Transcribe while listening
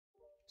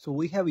So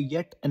we have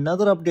yet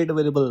another update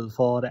available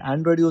for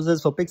Android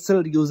users, for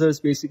Pixel users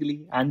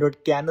basically.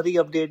 Android Canary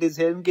update is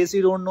here. In case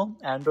you don't know,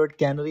 Android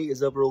Canary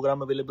is a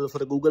program available for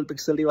the Google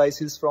Pixel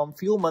devices from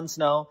few months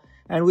now.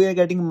 And we are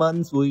getting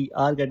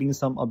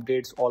some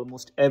updates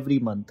almost every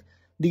month.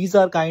 These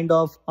are kind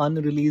of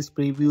unreleased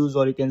previews,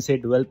 or you can say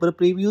developer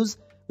previews,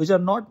 which are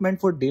not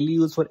meant for daily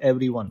use for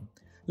everyone.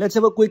 Let's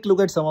have a quick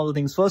look at some of the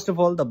things. First of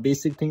all, the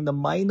basic thing, the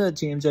minor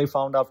change I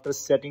found after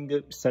setting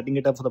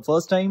it up for the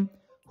first time.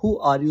 Who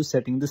are you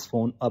setting this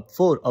phone up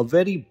for? A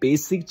very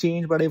basic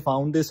change, but I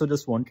found this, so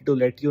just wanted to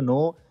let you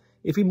know.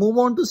 If we move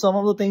on to some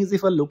of the things,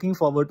 if we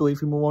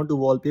move on to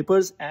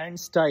wallpapers and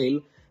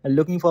style, and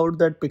looking forward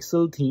to that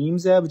Pixel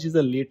Themes app, which is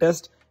the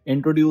latest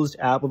introduced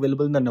app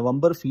available in the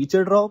November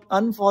feature drop.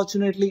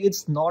 Unfortunately,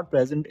 it's not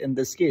present in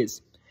this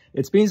case.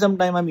 It's been some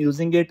time I'm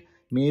using it.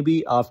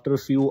 Maybe after a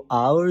few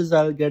hours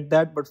I'll get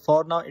that, but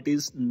for now it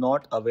is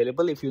not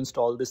available if you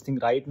install this thing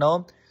right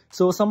now.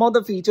 So some of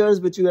the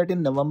features which you get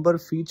in November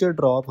feature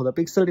drop for the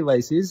Pixel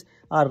devices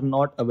are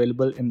not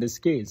available in this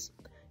case.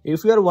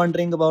 If you are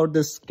wondering about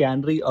this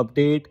CANARY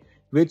update,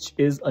 which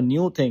is a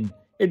new thing,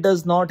 it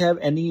does not have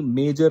any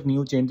major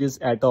new changes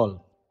at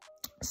all.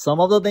 Some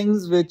of the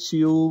things which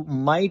you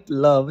might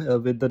love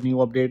with the new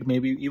update,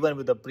 maybe even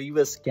with the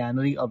previous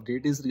CANARY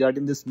update, is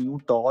regarding this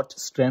new torch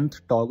strength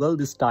toggle,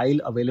 this style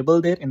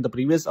available there in the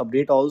previous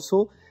update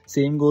also.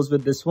 Same goes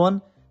with this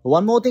one.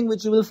 One more thing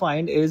which you will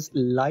find is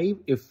live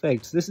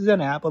effects. This is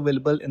an app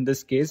available in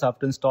this case.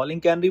 After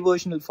installing CANARY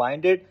version, you'll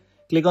find it.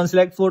 Click on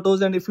select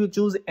photos, and if you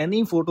choose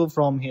any photo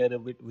from here,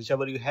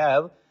 whichever you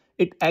have,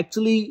 it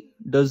actually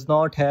does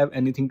not have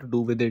anything to do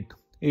with it.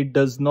 It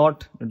does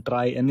not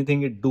try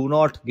anything. It do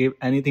not give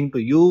anything to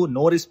you.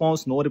 No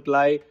response, no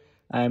reply.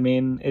 I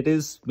mean, it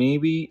is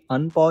maybe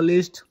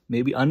unpolished,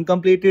 maybe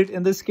uncompleted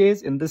in this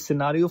case. In this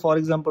scenario, for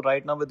example,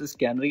 right now with this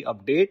CANARY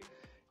update,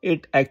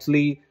 it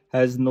actually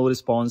has no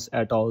response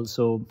at all.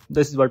 So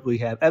this is what we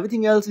have.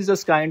 Everything else is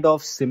just kind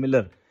of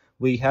similar.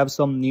 We have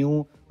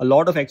a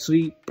lot of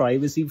actually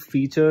privacy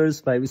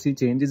features, privacy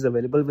changes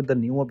available with the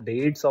new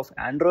updates of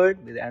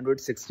Android. With Android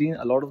 16,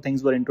 a lot of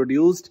things were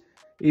introduced.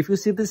 If you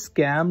see the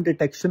scam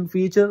detection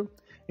feature,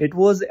 it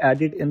was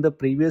added in the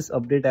previous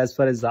update as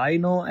far as I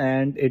know,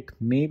 and it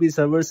may be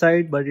server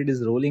side, but it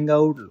is rolling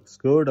out. Looks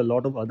good. A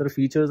lot of other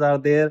features are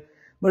there.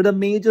 But the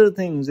major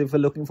things, if you're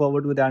looking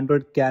forward with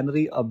Android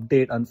Canary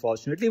update,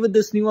 unfortunately, with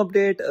this new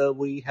update,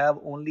 we have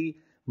only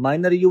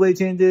minor UI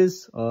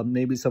changes,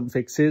 maybe some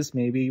fixes,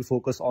 maybe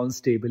focus on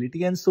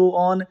stability and so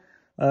on.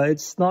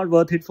 It's not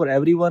worth it for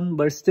everyone,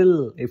 but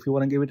still, if you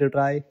want to give it a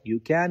try, you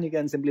can. You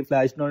can simply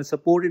flash down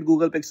supported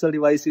Google Pixel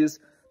devices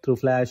through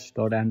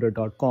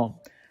flash.android.com.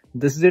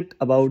 This is it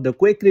about the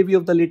quick review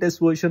of the latest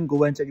version.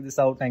 Go and check this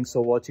out. Thanks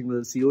for watching.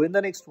 We'll see you in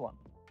the next one.